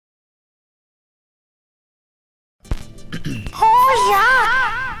Oh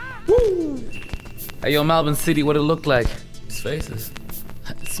yeah! Woo! Hey yo, Melbourne City, what it look like? It's faces.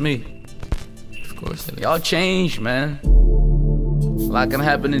 It's me. Of course it is. Y'all changed, man. A lot can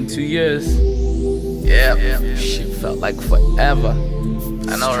happen in 2 years. Yeah, shit felt like forever.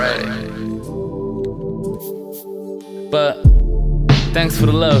 I know, right? But thanks for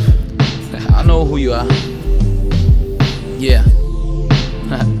the love. I know who you are. Yeah.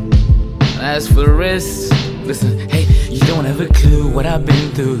 As for the rest, listen, hey, you don't have a clue what I've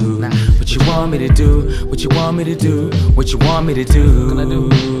been through. What you want me to do, what you want me to do, what you want me to do. What can I do?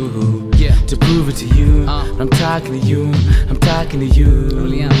 Yeah, to prove it to you. I'm talking to you, I'm talking to you. I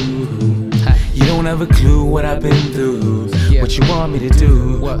really am. You don't have a clue what I've been through. What you want me to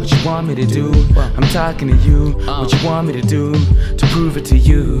do, what you want me to do. I'm talking to you, what you want me to do, to prove it to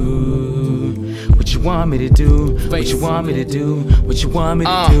you. What you want me to do, what you want me to do, what you want me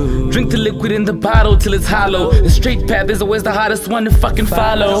to do. Drink the liquid in the bottle till it's hollow. The straight path is always the hardest one to fucking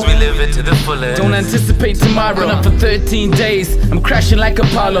follow. We live it to the fullest. Don't anticipate tomorrow. Been up for 13 days, I'm crashing like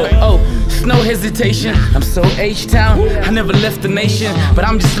Apollo. Oh, no hesitation, I'm so H-Town, I never left the nation. But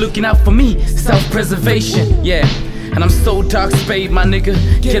I'm just looking out for me, self-preservation, yeah. And I'm so dark spade, my nigga,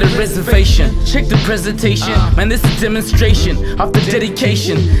 get a reservation. Check the presentation, man, this is a demonstration of the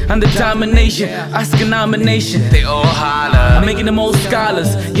dedication and the domination. Oscar nomination, They all holler. I'm making them old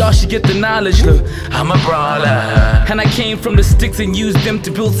scholars, y'all should get the knowledge. Look, I'm a brawler. and I came from the sticks and used them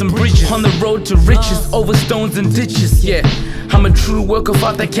to build some bridges on the road to riches, over stones and ditches, yeah. I'm a true work of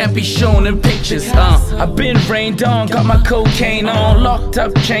art that can't be shown in pictures. I've been rained on, got my cocaine on, locked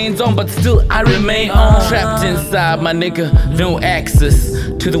up, chains on, but still I remain on. Trapped inside, my nigga, no access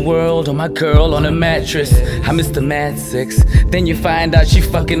to the world or my girl on a mattress. I miss the mad sex. Then you find out she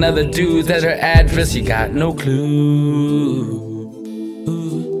fucking other dudes at her address. You got no clue.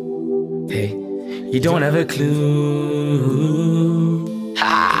 Hey, you don't have a clue.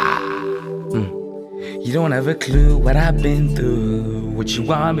 Ha! You don't have a clue what I've been through. What you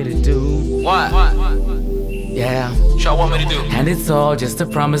want me to do? What? Yeah. What y'all want me to do? And it's all just a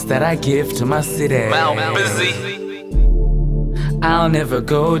promise that I give to my city. Mal, busy. I'll never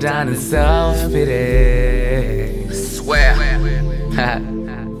go down in self-pity. Swear.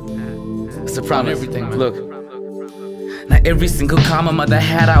 It's a promise. Everything, man. Look. Now every single car my mother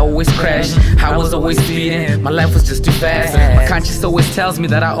had, I always crashed. I was always speeding, my life was just too fast. My conscience always tells me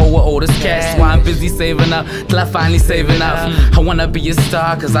that I owe her all this cash. That's why I'm busy saving up, till I finally saving up. I wanna be a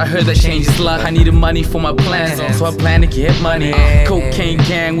star, cause I heard that changes luck. I needed money for my plans, so I plan to get money. Cocaine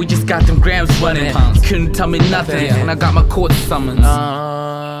gang, we just got them grams running. You couldn't tell me nothing, when I got my court summons.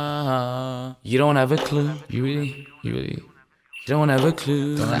 You don't have a clue. You really You don't have a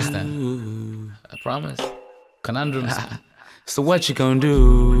clue. don't understand. I promise. Conundrums. So what you gonna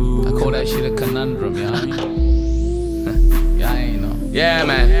do? I call that shit a conundrum, you know what I mean? Yeah, I ain't know. Yeah,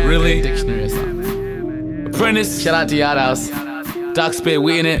 man, really? Dictionary or something. Apprentice, shout out to Yacht House. Dark Spade,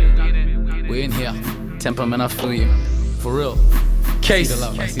 we in it. We in here. Temperament, I feel you. For real. Case. I see the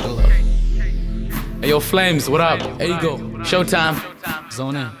love, I see the love. Hey, yo, Flames, what up? There you go. Showtime.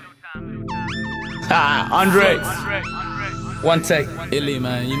 Zone in. Ha, Andre. One take. Illy,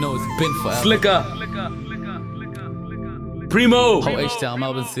 man, you know it's been forever. Slicker. Primo. Whole H-Town,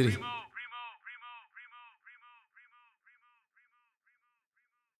 Melbourne City.